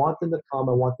I want them to come.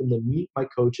 I want them to meet my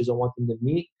coaches. I want them to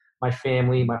meet my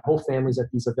family. My whole family's at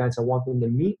these events. I want them to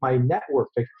meet my network.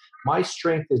 Like, my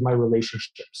strength is my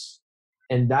relationships.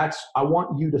 And I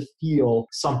want you to feel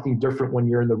something different when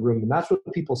you're in the room. And that's what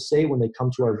people say when they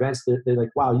come to our events. They're like,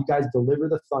 wow, you guys deliver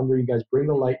the thunder. You guys bring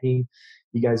the lightning.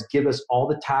 You guys give us all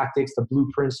the tactics, the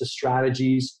blueprints, the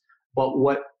strategies. But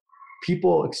what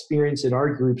people experience in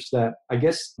our groups, that I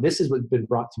guess this is what's been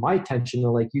brought to my attention. They're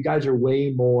like, you guys are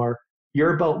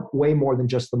you're about way more than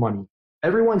just the money.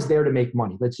 Everyone's there to make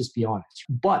money. Let's just be honest.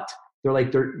 But they're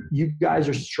like, you guys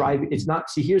are striving. It's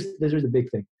not, see, here's the big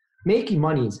thing. Making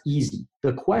money is easy.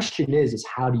 The question is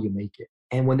how do you make it?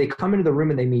 And when they come into the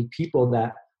room and they meet people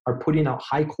that are putting out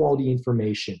high quality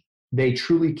information, they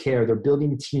truly care. They're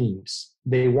building teams.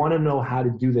 They want to know how to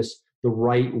do this the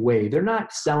right way. They're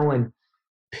not selling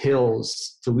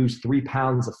pills to lose 3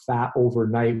 pounds of fat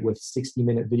overnight with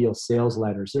 60-minute video sales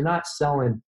letters. They're not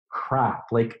selling crap.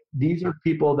 Like, these are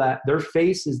people that their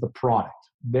face is the product,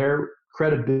 their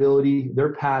credibility,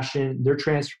 their passion, their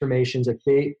transformations.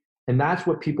 And that's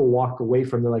what people walk away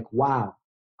from. They're like, wow,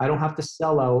 I don't have to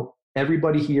sell out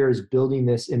everybody here is building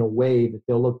this in a way that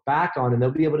they'll look back on and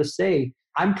they'll be able to say,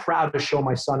 I'm proud to show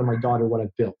my son and my daughter what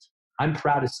I've built. I'm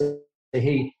proud to say,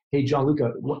 hey,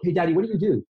 Gianluca, hey, Daddy, what do you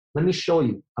do? Let me show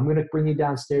you. I'm going to bring you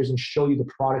downstairs and show you the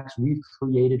products we've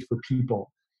created for people.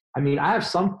 I mean, I have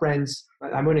some friends,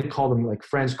 I'm going to call them like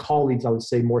friends, colleagues, I would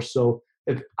say more so.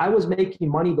 If I was making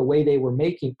money the way they were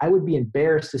making, I would be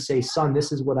embarrassed to say, son,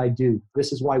 this is what I do.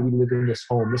 This is why we live in this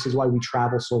home. This is why we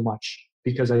travel so much,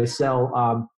 because I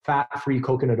sell fat-free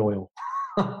coconut oil.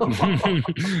 Well,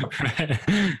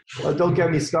 don't get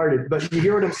me started, but you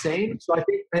hear what I'm saying? So I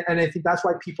think that's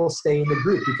why people stay in the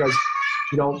group, because,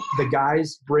 the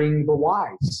guys bring the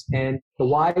wives and the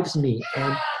wives meet,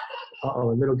 and a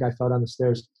little guy fell down the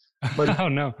stairs, but oh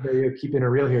no, they're keeping it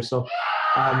real here. So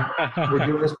we're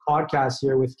doing this podcast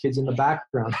here with kids in the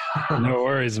background. No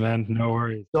worries, man. No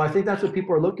worries. So I think that's what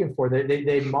people are looking for.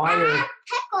 They admire.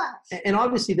 And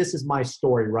obviously this is my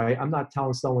story, right? I'm not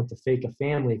telling someone to fake a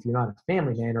family if you're not a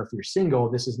family man, or if you're single,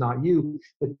 this is not you,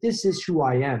 but this is who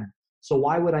I am. So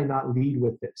why would I not lead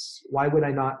with this? Why would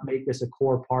I not make this a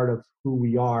core part of who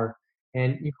we are?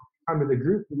 And come to the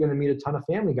group, you're going to meet a ton of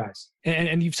family guys.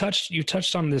 And you've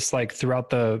touched on this like throughout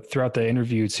the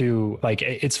interview too. Like,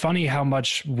 it's funny how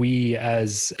much we,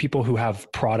 as people who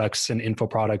have products and info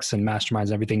products and masterminds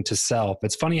and everything to sell,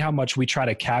 it's funny how much we try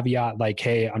to caveat like,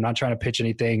 hey, I'm not trying to pitch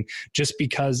anything just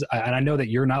because, and I know that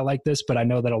you're not like this, but I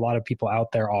know that a lot of people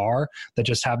out there are, that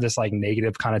just have this like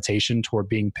negative connotation toward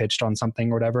being pitched on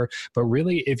something or whatever. But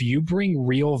really, if you bring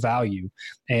real value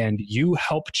and you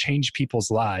help change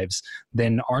people's lives,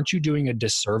 then aren't you doing a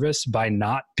disservice by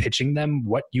not pitching them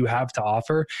what you have to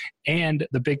offer? And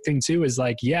the big thing too is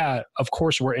like, yeah, of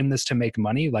course we're in this to make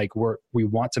money. Like we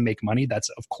want to make money. That's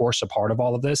of course a part of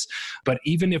all of this. But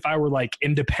even if I were like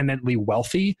independently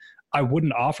wealthy, I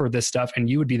wouldn't offer this stuff, and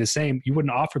you would be the same. You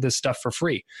wouldn't offer this stuff for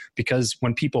free, because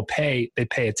when people pay, they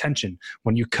pay attention.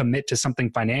 When you commit to something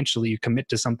financially, you commit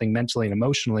to something mentally and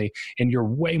emotionally, and you're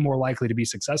way more likely to be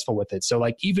successful with it. So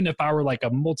like, even if I were like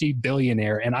a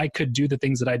multi-billionaire and I could do the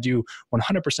things that I do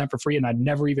 100% for free and I'd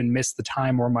never even miss the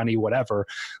time or money, whatever,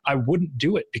 I wouldn't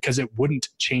do it because it wouldn't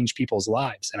change people's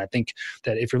lives. And I think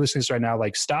that if you're listening to this right now,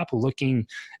 like, stop looking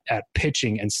at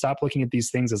pitching and stop looking at these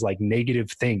things as like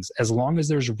negative things. As long as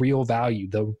there's real value,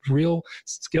 the real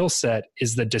skill set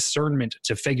is the discernment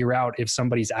to figure out if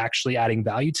somebody's actually adding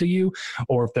value to you,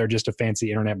 or if they're just a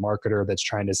fancy internet marketer that's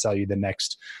trying to sell you the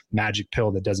next magic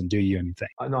pill that doesn't do you anything.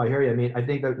 No, I hear you. I mean, I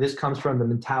think that this comes from the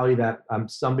mentality that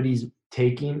somebody's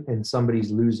taking and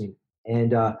somebody's losing.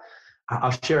 And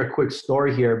I'll share a quick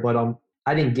story here, but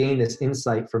I didn't gain this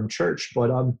insight from church, but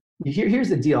here's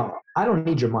the deal. I don't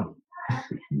need your money.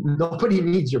 Nobody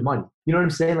needs your money. You know what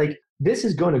I'm saying? Like, this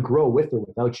is going to grow with or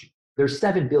without you. There's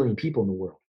 7 billion people in the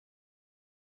world.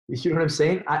 You know what I'm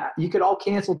saying? You could all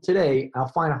cancel today. I'll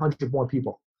find 100 more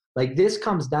people. Like, this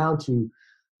comes down to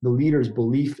the leader's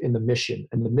belief in the mission,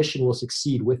 and the mission will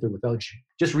succeed with or without you.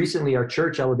 Just recently, our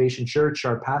church, Elevation Church,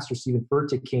 our pastor, Stephen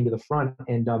Furtick, came to the front,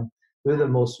 and they're the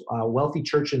most wealthy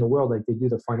church in the world. Like, they do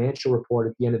the financial report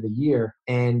at the end of the year.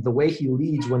 And the way he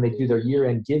leads when they do their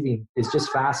year-end giving is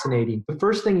just fascinating. The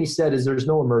first thing he said is there's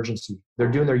no emergency.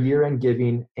 They're doing their year-end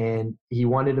giving. And he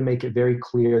wanted to make it very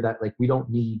clear that, like, we don't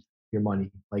need your money.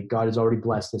 Like, God has already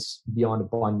blessed us beyond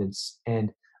abundance.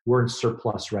 And we're in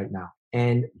surplus right now.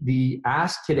 And the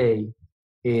ask today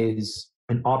is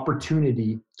an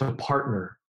opportunity to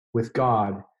partner with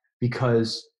God,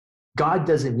 because God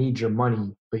doesn't need your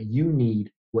money, but you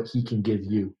need what he can give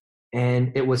you.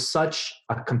 And it was such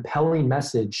a compelling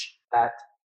message that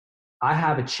I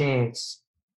have a chance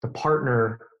to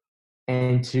partner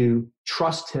and to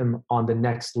trust him on the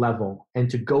next level, and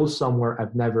to go somewhere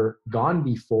I've never gone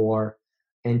before,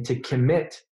 and to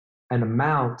commit an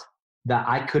amount that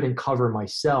I couldn't cover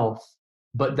myself,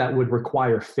 but that would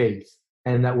require faith,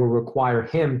 and that will require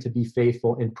him to be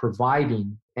faithful in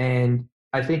providing. And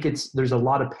I think there's a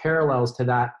lot of parallels to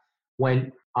that.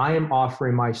 When I am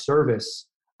offering my service,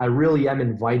 I really am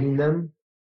inviting them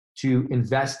to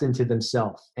invest into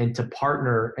themselves and to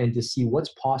partner and to see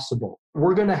what's possible.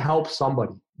 We're going to help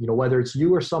somebody, whether it's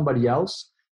you or somebody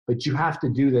else, but you have to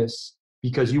do this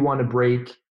because you want to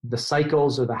break the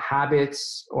cycles or the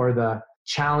habits or the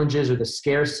challenges or the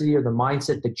scarcity or the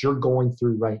mindset that you're going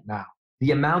through right now.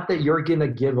 The amount that you're going to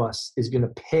give us is going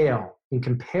to pale in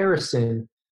comparison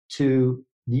to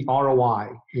the ROI.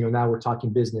 Now we're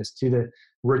talking business, to the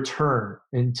return,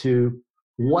 and to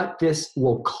what this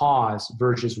will cause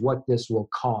versus what this will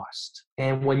cost.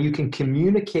 And when you can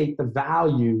communicate the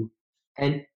value,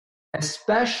 and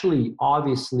especially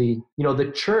obviously,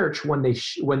 the church, when they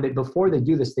before they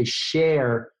do this, they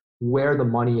share where the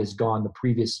money has gone the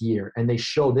previous year. And they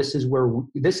show this is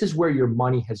where your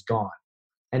money has gone.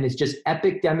 And it's just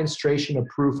epic demonstration of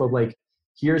proof of like,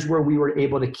 here's where we were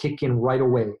able to kick in right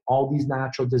away. All these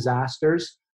natural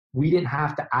disasters, we didn't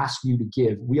have to ask you to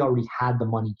give. We already had the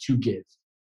money to give.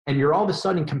 And you're all of a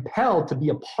sudden compelled to be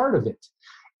a part of it.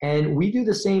 And we do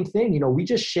the same thing. You know, we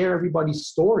just share everybody's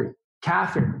story.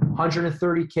 Catherine,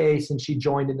 130K since she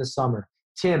joined in the summer.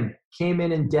 Tim came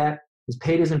in debt, has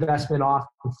paid his investment off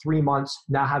in 3 months,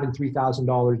 now having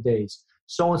 $3,000 days.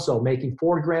 So-and-so making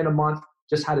 $4,000 a month,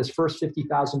 just had his first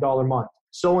 $50,000 month.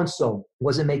 So-and-so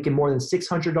wasn't making more than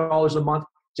 $600 a month,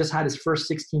 just had his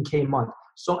first $16K month.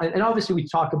 So, and obviously we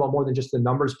talk about more than just the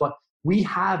numbers, but we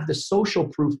have the social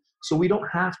proof so we don't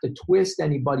have to twist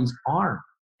anybody's arm.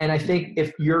 And I think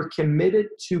if you're committed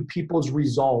to people's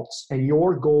results and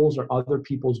your goals are other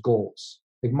people's goals,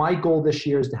 like my goal this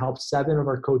year is to help 7 of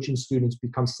our coaching students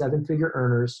become 7-figure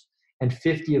earners and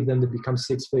 50 of them to become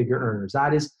 6-figure earners.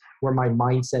 That is where my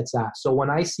mindset's at. So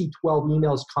when I see 12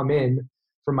 emails come in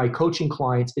from my coaching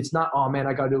clients, it's not, oh man,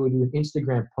 I got to do an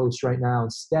Instagram post right now.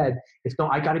 Instead, it's no,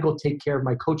 I got to go take care of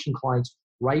my coaching clients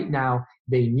right now.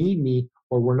 They need me,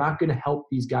 or we're not going to help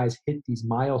these guys hit these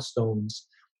milestones.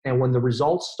 And when the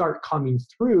results start coming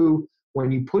through,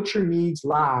 when you put your needs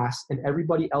last and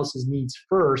everybody else's needs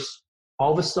first,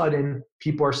 all of a sudden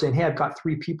people are saying, hey, I've got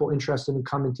 3 people interested in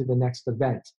coming to the next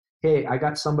event. Hey, I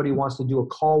got somebody who wants to do a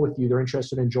call with you. They're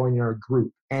interested in joining our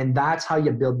group. And that's how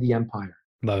you build the empire.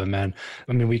 Love it, man.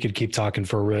 I mean, we could keep talking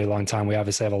for a really long time. We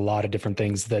obviously have a lot of different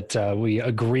things that we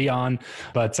agree on,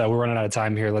 but we're running out of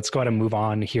time here. Let's go ahead and move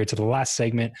on here to the last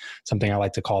segment, something I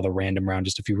like to call the random round.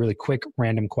 Just a few really quick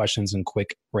random questions and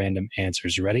quick random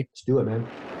answers. You ready? Let's do it, man.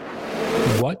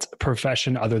 What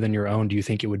profession other than your own do you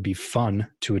think it would be fun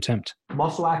to attempt?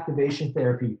 Muscle activation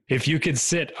therapy. If you could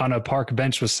sit on a park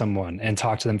bench with someone and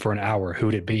talk to them for an hour,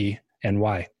 who'd it be and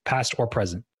why? Past or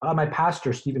present? My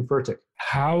pastor, Stephen Furtick.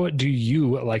 How do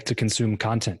you like to consume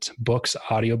content? Books,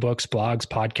 audiobooks, blogs,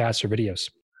 podcasts, or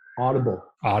videos? Audible.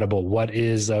 Audible. What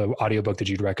is an audiobook that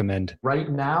you'd recommend?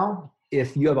 Right now,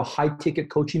 if you have a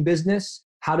high-ticket coaching business,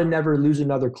 How to Never Lose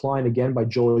Another Client Again by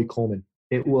Joey Coleman.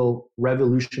 It will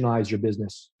revolutionize your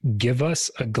business. Give us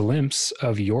a glimpse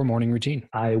of your morning routine.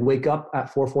 I wake up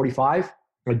at 4:45.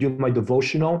 I do my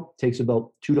devotional. It takes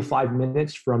about 2 to 5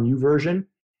 minutes from YouVersion.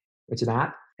 It's an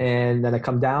app. And then I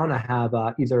come down. I have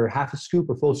either half a scoop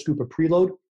or full scoop of preload,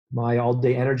 my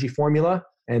all-day energy formula.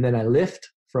 And then I lift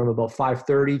from about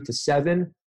 5:30 to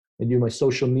 7. I do my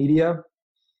social media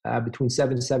between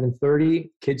 7 to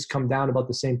 7:30. Kids come down about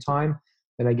the same time.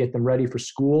 Then I get them ready for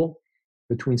school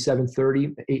between 7:30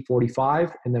 and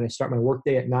 8:45. And then I start my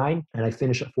workday at 9 and I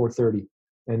finish at 4:30.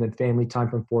 And then family time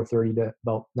from 4:30 to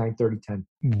about 9:30, 10.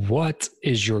 What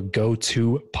is your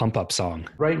go-to pump-up song?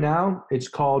 Right now, it's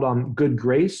called Good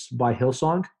Grace by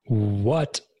Hillsong.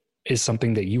 What is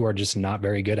something that you are just not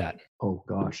very good at? Oh,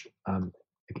 gosh.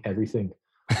 Like everything.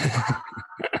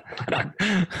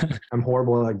 I'm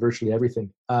horrible at like virtually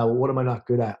everything. What am I not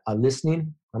good at?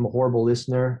 Listening. I'm a horrible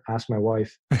listener. Ask my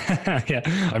wife. Yeah,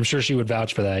 I'm sure she would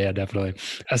vouch for that. Yeah, definitely.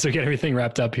 So get everything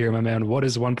wrapped up here, my man. What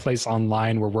is one place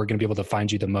online where we're going to be able to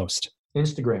find you the most?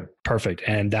 Instagram. Perfect.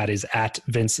 And that is at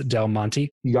Vince Del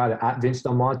Monte. You got it, at Vince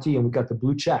Del Monte, and we got the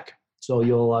blue check. So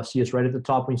you'll see us right at the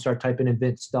top when you start typing in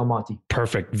Vince Del Monte.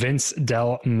 Perfect. Vince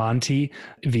Del Monte,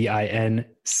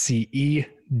 VinceDelMonte,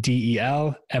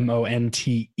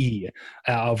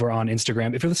 over on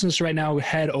Instagram. If you're listening to this right now,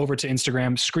 head over to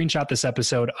Instagram, screenshot this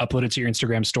episode, upload it to your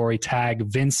Instagram story, tag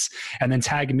Vince, and then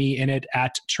tag me in it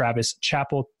at Travis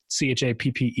Chappell, Chappell.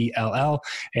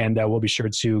 And we'll be sure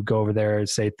to go over there,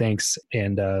 say thanks,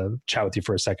 and chat with you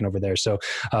for a second over there. So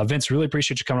Vince, really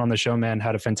appreciate you coming on the show, man.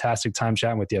 Had a fantastic time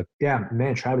chatting with you. Yeah,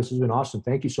 man, Travis has been awesome.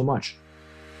 Thank you so much.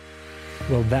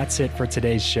 Well, that's it for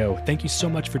today's show. Thank you so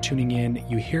much for tuning in.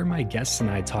 You hear my guests and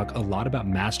I talk a lot about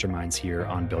masterminds here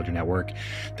on Build Your Network.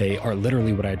 They are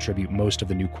literally what I attribute most of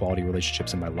the new quality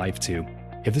relationships in my life to.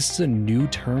 If this is a new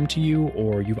term to you,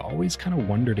 or you've always kind of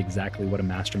wondered exactly what a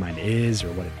mastermind is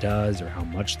or what it does or how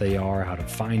much they are, how to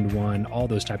find one, all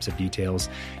those types of details,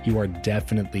 you are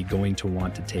definitely going to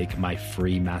want to take my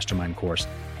free mastermind course.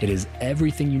 It is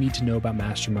everything you need to know about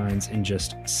masterminds in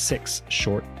just 6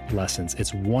 short lessons.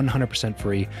 It's 100%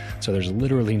 free, so there's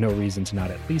literally no reason to not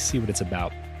at least see what it's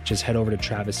about. Just head over to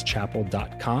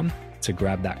travischappell.com to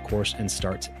grab that course and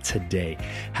start today.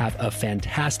 Have a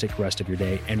fantastic rest of your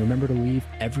day, and remember to leave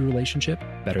every relationship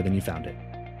better than you found it.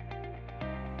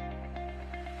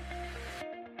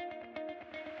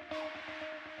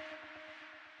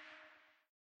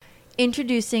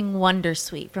 Introducing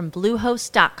Wondersuite from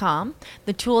Bluehost.com,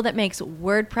 the tool that makes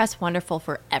WordPress wonderful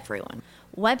for everyone.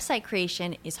 Website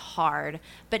creation is hard,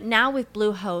 but now with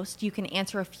Bluehost, you can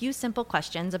answer a few simple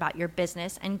questions about your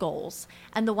business and goals,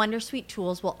 and the Wondersuite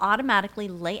tools will automatically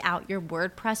lay out your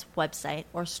WordPress website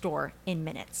or store in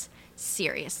minutes.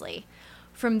 Seriously.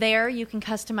 From there, you can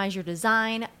customize your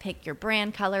design, pick your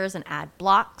brand colors, and add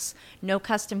blocks. No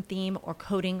custom theme or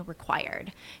coding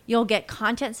required. You'll get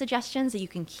content suggestions that you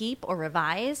can keep or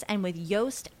revise, and with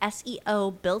Yoast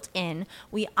SEO built in,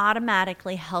 we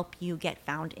automatically help you get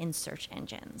found in search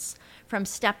engines. From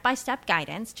step-by-step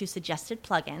guidance to suggested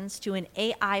plugins to an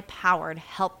AI-powered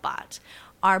help bot,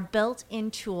 our built-in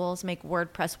tools make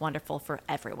WordPress wonderful for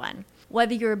everyone.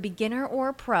 Whether you're a beginner or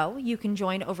a pro, you can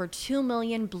join over 2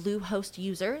 million Bluehost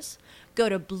users. Go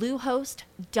to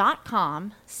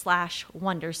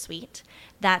bluehost.com/wondersuite.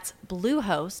 That's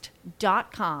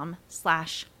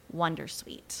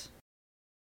bluehost.com/wondersuite.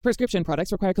 Prescription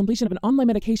products require completion of an online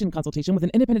medication consultation with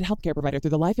an independent healthcare provider through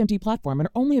the LifeMD platform and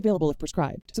are only available if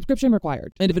prescribed. Subscription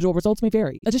required. Individual results may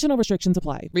vary. Additional restrictions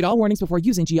apply. Read all warnings before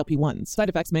using GLP-1s. Side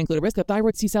effects may include a risk of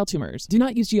thyroid C-cell tumors. Do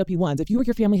not use GLP-1s if you or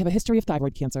your family have a history of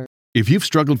thyroid cancer. If you've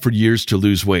struggled for years to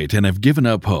lose weight and have given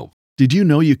up hope, did you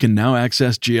know you can now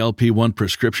access GLP-1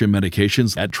 prescription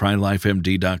medications at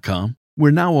TryLifeMD.com?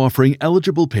 We're now offering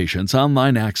eligible patients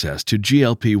online access to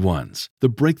GLP-1s, the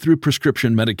breakthrough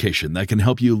prescription medication that can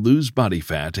help you lose body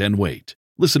fat and weight.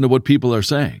 Listen to what people are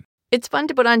saying. It's fun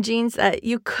to put on jeans that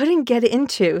you couldn't get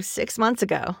into 6 months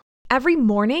ago. Every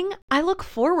morning, I look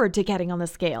forward to getting on the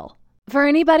scale. For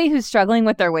anybody who's struggling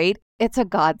with their weight, it's a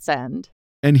godsend.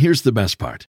 And here's the best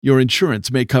part. Your insurance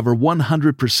may cover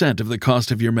 100% of the cost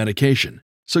of your medication.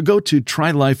 So go to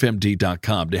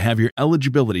TryLifeMD.com to have your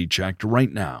eligibility checked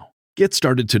right now. Get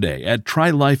started today at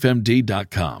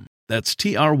TryLifeMD.com. That's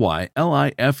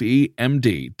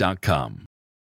TryLifeMD.com.